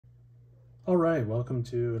All right, welcome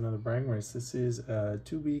to another bragging race. This is a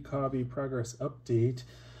 2-week hobby progress update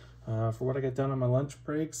for what I got done on my lunch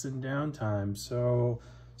breaks and downtime. So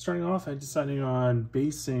starting off, I decided on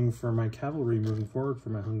basing for my cavalry moving forward for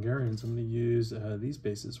my Hungarians. I'm going to use these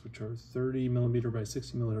bases, which are 30mm by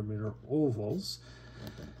 60mm ovals.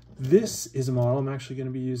 This is a model I'm actually going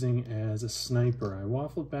to be using as a sniper. I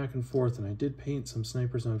waffled back and forth, and I did paint some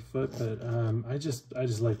snipers on foot, but I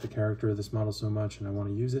just like the character of this model so much, and I want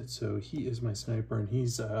to use it. So he is my sniper, and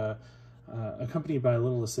he's accompanied by a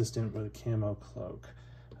little assistant with a camo cloak.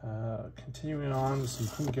 Continuing on with some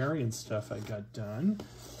Hungarian stuff I got done.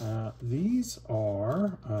 These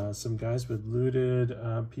are some guys with looted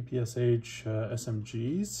PPSH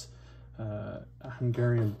SMGs. A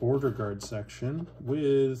Hungarian border guard section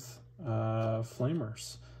with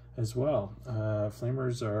flamers as well.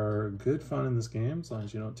 Flamers are good fun in this game as long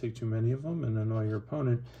as you don't take too many of them and annoy your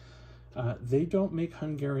opponent. They don't make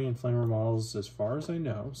Hungarian flamer models as far as I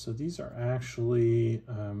know, so these are actually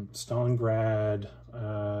Stalingrad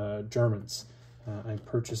Germans. I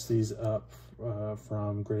purchased these up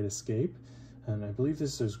from Great Escape, and I believe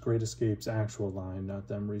this is Great Escape's actual line, not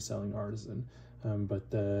them reselling Artisan. But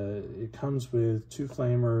it comes with 2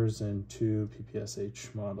 flamers and 2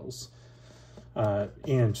 PPSH models.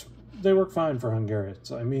 And they work fine for Hungarians.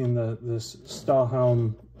 So, I mean, this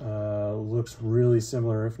Stahlhelm looks really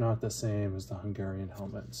similar, if not the same, as the Hungarian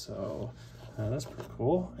helmet. So that's pretty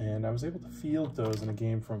cool. And I was able to field those in a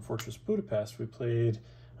game from Fortress Budapest.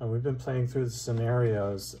 We've been playing through the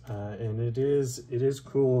scenarios, and it is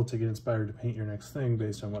cool to get inspired to paint your next thing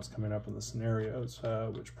based on what's coming up in the scenarios,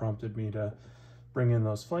 which prompted me to bring in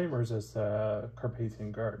those flamers as the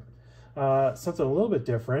Carpathian Guard. Something a little bit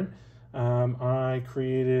different, I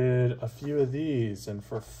created a few of these, and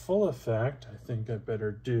for full effect, I think I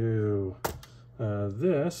better do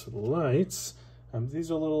this with lights.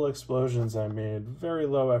 These are little explosions I made, very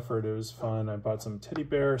low effort, it was fun. I bought some teddy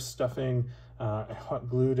bear stuffing, I hot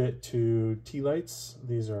glued it to tea lights.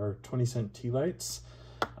 These are 20-cent tea lights,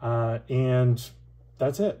 and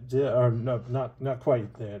that's it. Or no, not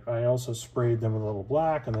quite that. I also sprayed them with a little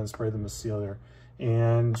black and then sprayed them with sealer,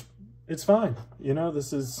 and it's fine. You know,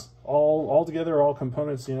 this is all together, all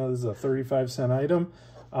components. You know, this is a 35-cent item.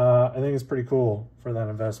 I think it's pretty cool for that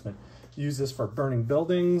investment. Use this for burning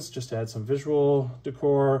buildings, just to add some visual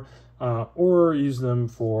decor, or use them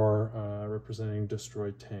for representing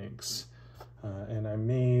destroyed tanks. And I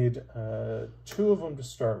made 2 of them to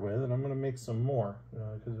start with, and I'm going to make some more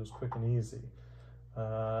because it was quick and easy.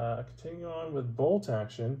 Continuing on with bolt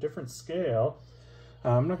action, different scale.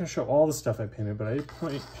 I'm not going to show all the stuff I painted, but I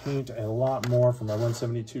did paint a lot more for my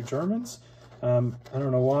 172 Germans. I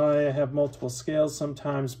don't know why I have multiple scales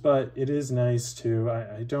sometimes, but it is nice to,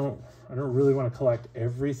 I don't really want to collect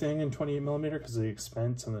everything in 28mm because of the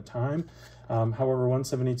expense and the time. However,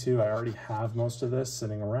 172, I already have most of this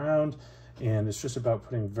sitting around, and it's just about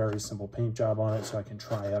putting a very simple paint job on it so I can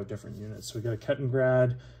try out different units. So we got a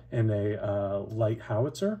Kettengrad and a light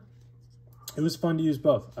howitzer. It was fun to use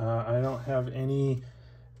both. I don't have any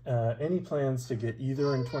plans to get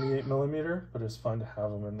either in 28mm, but it's fun to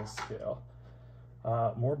have them in this scale.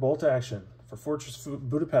 More bolt action. For Fortress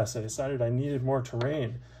Budapest, I decided I needed more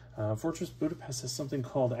terrain. Fortress Budapest has something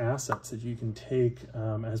called assets that you can take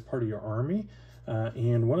as part of your army.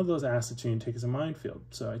 And one of those assets you can take is a minefield.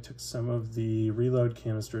 So I took some of the reload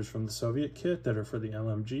canisters from the Soviet kit that are for the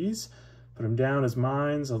LMGs, put them down as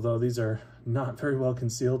mines, although these are not very well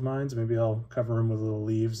concealed mines. Maybe I'll cover them with little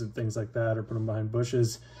leaves and things like that, or put them behind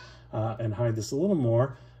bushes and hide this a little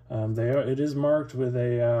more. It is marked with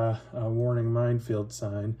a warning minefield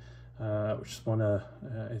sign, which is one of,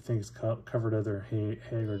 I think it's covered either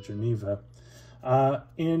Hague or Geneva.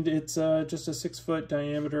 And it's just a 6-foot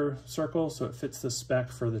diameter circle, so it fits the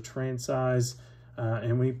spec for the terrain size.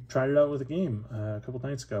 And we tried it out with a game a couple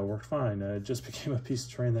nights ago. Worked fine. It just became a piece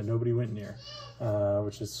of terrain that nobody went near,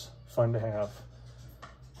 which is fun to have.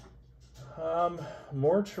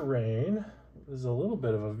 More terrain. This is a little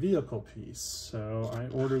bit of a vehicle piece. So I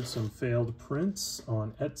ordered some failed prints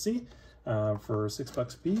on Etsy for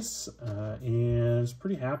 $6 a piece, and I was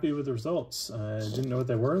pretty happy with the results. I didn't know what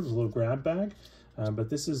they were. It was a little grab bag.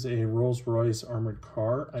 But this is a Rolls-Royce armored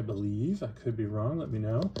car, I believe. I could be wrong, let me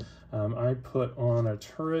know. I put on a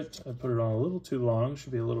turret. I put it on a little too long,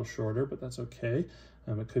 should be a little shorter, but that's okay.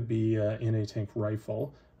 It could be an anti-tank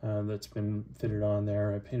rifle that's been fitted on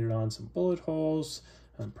there. I painted on some bullet holes.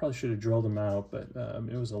 Probably should have drilled them out, but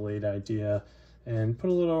it was a late idea. And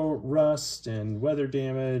put a little rust and weather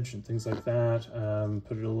damage and things like that.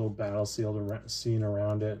 Put a little battle scene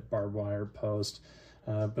around it, barbed wire post.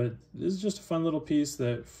 But this is just a fun little piece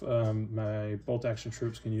that my bolt action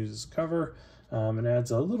troops can use as cover. And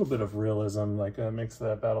adds a little bit of realism, like makes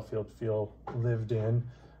the battlefield feel lived in.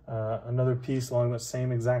 Another piece along the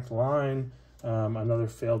same exact line, another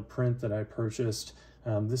failed print that I purchased.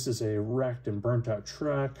 This is a wrecked and burnt out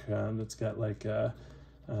truck that's got like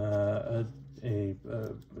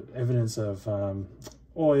evidence of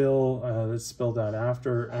oil that's spilled out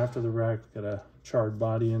after the wreck. Got a charred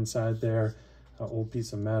body inside there, an old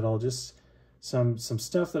piece of metal, just some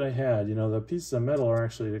stuff that I had. You know, the pieces of metal are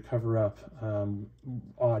actually to cover up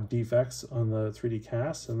odd defects on the 3D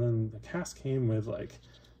cast, and then the cast came with like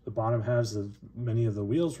the bottom halves of many of the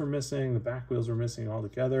wheels were missing, the back wheels were missing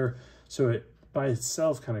altogether, so it by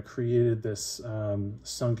itself kind of created this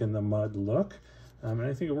sunk in the mud look, and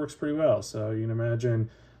I think it works pretty well. So you can imagine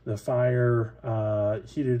the fire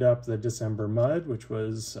heated up the December mud, which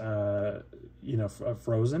was you know,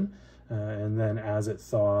 frozen. And then as it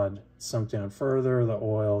thawed, sunk down further, the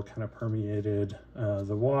oil kind of permeated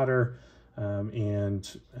the water,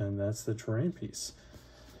 and that's the terrain piece.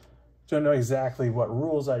 Don't know exactly what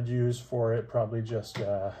rules I'd use for it, probably just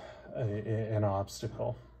an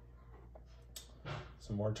obstacle.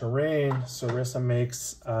 Some more terrain. Sarissa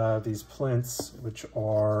makes these plinths, which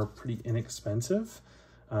are pretty inexpensive.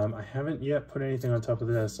 I haven't yet put anything on top of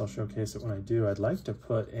this. I'll showcase it when I do. I'd like to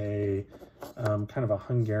put a kind of a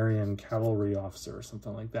Hungarian cavalry officer or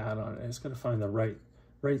something like that on it. I just got to find the right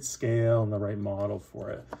scale and the right model for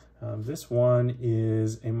it. This one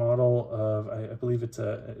is a model of, I believe it's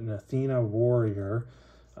an Athena warrior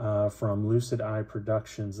from Lucid Eye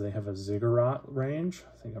Productions. They have a ziggurat range.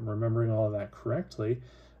 I think I'm remembering all of that correctly.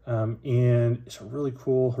 And it's a really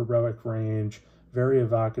cool heroic range, very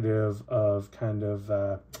evocative of kind of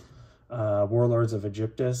Warlords of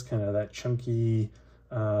Aegyptus, kind of that chunky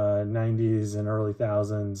 90s and early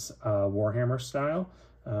 1000s Warhammer style.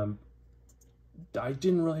 I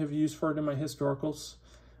didn't really have use for it in my historicals,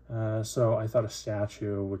 so I thought a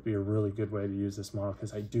statue would be a really good way to use this model,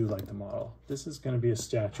 because I do like the model. This is going to be a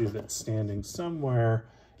statue that's standing somewhere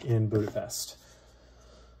in Budapest.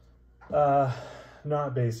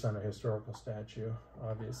 Not based on a historical statue,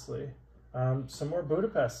 obviously. Some more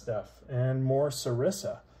Budapest stuff and more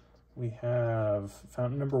Sarissa. We have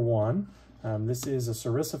fountain number 1. This is a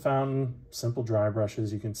Sarissa fountain, simple dry brush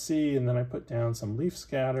as you can see, and then I put down some leaf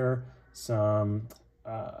scatter, some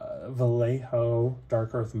Vallejo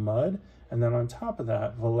dark earth mud, and then on top of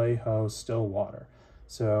that Vallejo still water.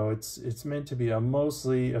 So it's meant to be a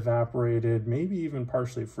mostly evaporated, maybe even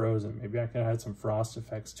partially frozen. Maybe I could add some frost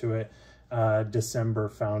effects to it. December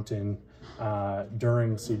fountain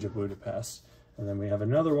during Siege of Budapest. And then we have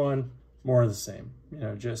another one, more of the same. You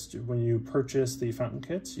know, just when you purchase the fountain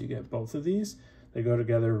kits, you get both of these. They go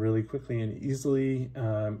together really quickly and easily,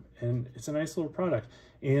 and it's a nice little product.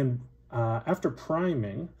 And after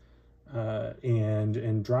priming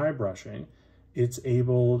and dry brushing, it's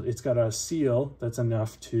got a seal that's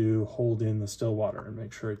enough to hold in the still water and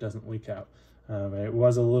make sure it doesn't leak out. It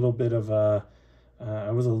was a little bit of a,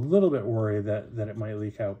 I was a little bit worried that it might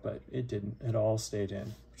leak out, but it didn't. It all stayed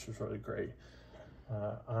in, which was really great.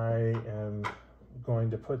 I am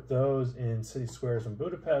going to put those in city squares in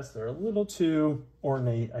Budapest. They're a little too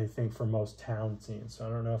ornate, I think, for most town scenes, so I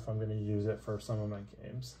don't know if I'm going to use it for some of my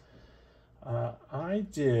games. I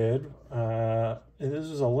did, this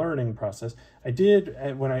was a learning process. I did,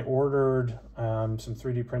 when I ordered some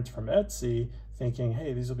 3D prints from Etsy, thinking,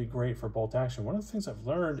 hey, these will be great for bolt action. One of the things I've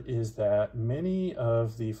learned is that many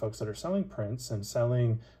of the folks that are selling prints and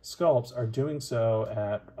selling sculpts are doing so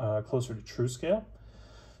at closer to true scale.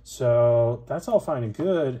 So that's all fine and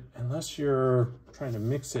good, unless you're trying to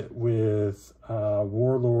mix it with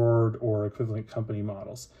Warlord or equivalent company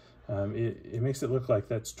models. It makes it look like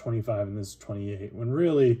that's 25 and this is 28, when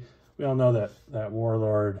really we all know that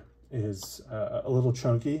Warlord is a little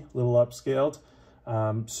chunky, a little upscaled.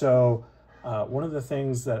 One of the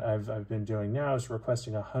things that I've been doing now is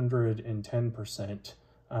requesting 110%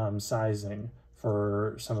 sizing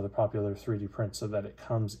for some of the popular 3D prints so that it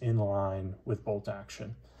comes in line with bolt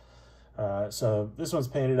action. So this one's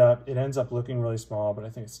painted up. It ends up looking really small, but I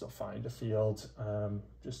think it's still fine to field,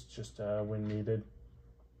 just when needed.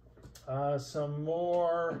 Some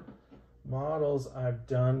more models I've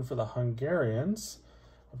done for the Hungarians.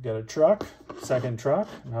 I've got a truck, second truck,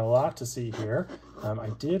 not a lot to see here. I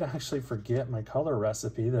did actually forget my color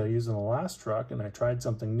recipe that I used in the last truck, and I tried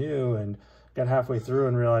something new and got halfway through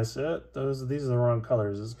and realized these are the wrong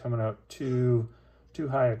colors. This is coming out too too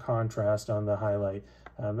high a contrast on the highlight.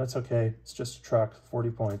 That's okay. It's just a truck,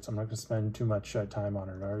 40 points. I'm not going to spend too much time on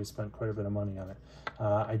it. I already spent quite a bit of money on it.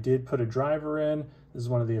 I did put a driver in. This is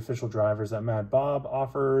one of the official drivers that Mad Bob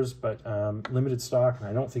offers, but limited stock, and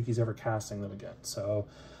I don't think he's ever casting them again. So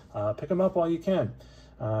pick them up while you can.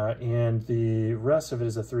 And the rest of it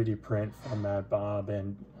is a 3D print from Mad Bob,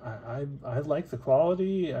 and I like the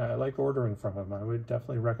quality. I like ordering from him. I would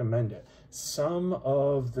definitely recommend it. Some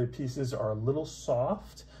of the pieces are a little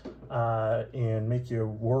soft and make you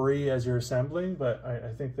worry as you're assembling, but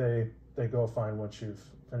I think they go fine once you've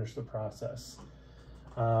finished the process.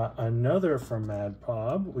 Another from Mad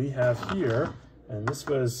Bob we have here, and this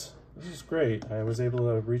is great. I was able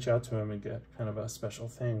to reach out to him and get kind of a special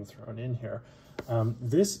thing thrown in here.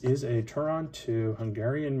 This is a Turon 2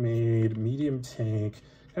 Hungarian-made medium tank,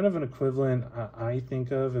 kind of an equivalent I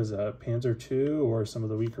think of as a Panzer II or some of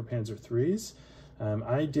the weaker Panzer IIIs.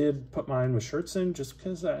 I did put mine with shirts in just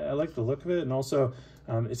because I like the look of it, and also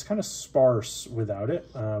it's kind of sparse without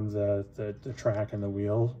it. The track and the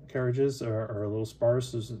wheel carriages are a little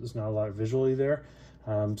sparse. There's not a lot visually there.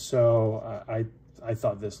 So I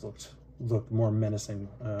thought this looked more menacing,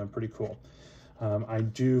 pretty cool. I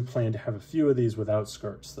do plan to have a few of these without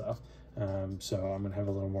skirts though. So I'm gonna have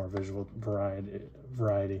a little more visual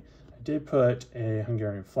variety. I did put a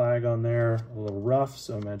Hungarian flag on there, a little rough,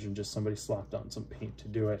 so imagine just somebody slopped on some paint to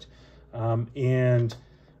do it.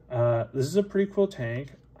 This is a pretty cool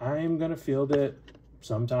tank. I'm gonna field it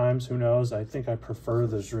sometimes, who knows. I think I prefer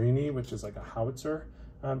the Zrini, which is like a howitzer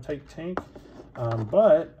type tank.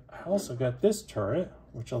 But I also got this turret,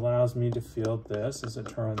 which allows me to field this as a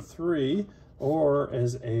Turon 3 or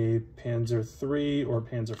as a Panzer III or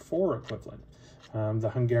Panzer IV equivalent. The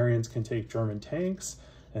Hungarians can take German tanks,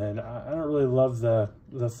 and I don't really love the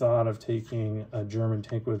thought of taking a German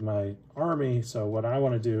tank with my army, so what I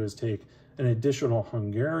want to do is take an additional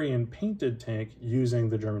Hungarian painted tank using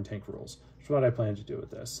the German tank rules, which is what I plan to do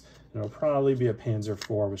with this. And it'll probably be a Panzer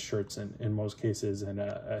IV with shirts in most cases and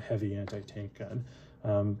a heavy anti-tank gun.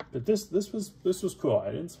 But this was cool.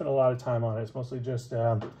 I didn't spend a lot of time on it. It's mostly just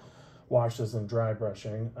washes and dry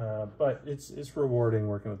brushing, but it's rewarding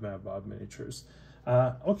working with Mad Bob miniatures.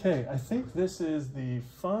 Okay, I think this is the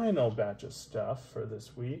final batch of stuff for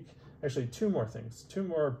this week. Actually, two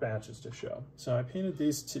more batches to show. So I painted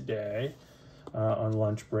these today on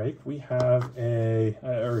lunch break. We have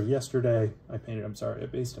or yesterday I painted, I'm sorry, I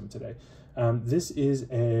based them today. This is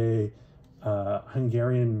a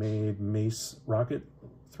Hungarian-made mace rocket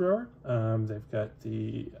thrower. They've got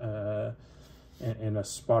the and a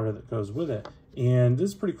spotter that goes with it. And this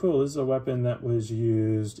is pretty cool. This is a weapon that was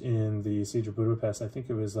used in the Siege of Budapest. I think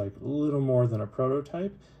it was like a little more than a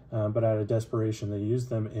prototype, but out of desperation they used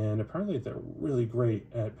them, and apparently they're really great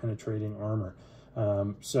at penetrating armor.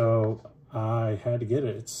 So I had to get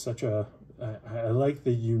it. It's such a, I like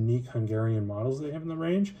the unique Hungarian models they have in the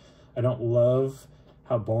range. I don't love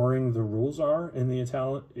how boring the rules are in the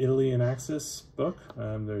Italy and Axis book.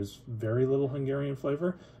 There's very little Hungarian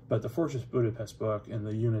flavor, but the Fortress Budapest book and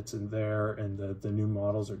the units in there and the new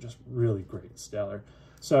models are just really great, stellar.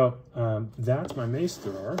 So that's my mace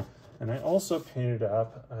thrower. And I also painted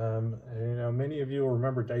up, you know, many of you will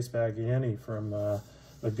remember Dice Bag Annie from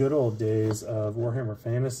the good old days of Warhammer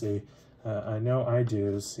Fantasy. I know I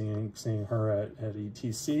do, seeing her at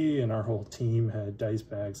ETC, and our whole team had dice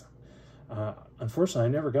bags. Unfortunately,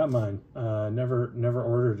 I never got mine. Never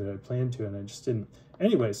ordered it. I planned to, and I just didn't.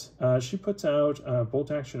 Anyways, she puts out bolt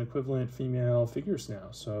action equivalent female figures now.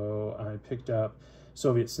 So I picked up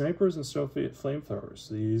Soviet snipers and Soviet flamethrowers.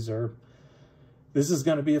 This is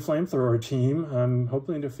going to be a flamethrower team. I'm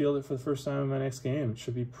hoping to field it for the first time in my next game. It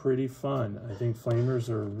should be pretty fun. I think flamers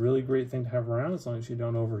are a really great thing to have around as long as you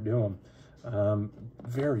don't overdo them.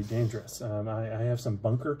 Very dangerous. I have some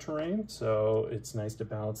bunker terrain, so it's nice to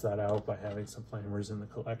balance that out by having some flamers in the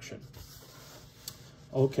collection.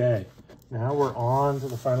 Okay, now we're on to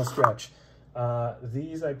the final stretch.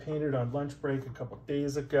 These I painted on lunch break a couple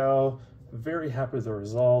days ago. Very happy with the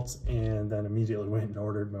results, and then immediately went and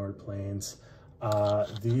ordered more planes.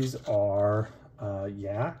 These are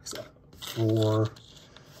yaks for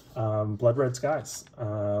Blood Red Skies,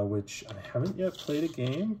 which I haven't yet played a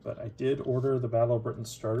game, but I did order the Battle of Britain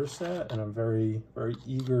starter set, and I'm very, very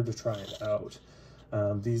eager to try it out.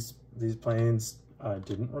 These planes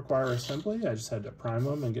didn't require assembly. I just had to prime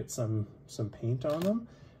them and get some paint on them,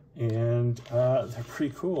 and they're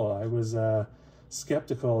pretty cool. I was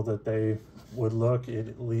skeptical that they would look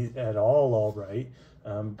at all right.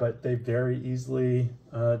 But they very easily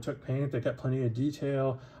took paint. They got plenty of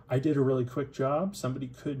detail. I did a really quick job. Somebody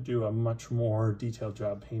could do a much more detailed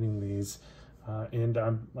job painting these, And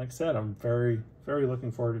like I said, I'm very, very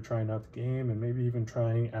looking forward to trying out the game and maybe even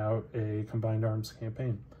trying out a combined arms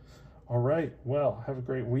campaign. All right, well, have a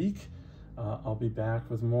great week. I'll be back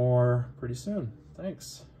with more pretty soon.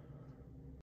 Thanks.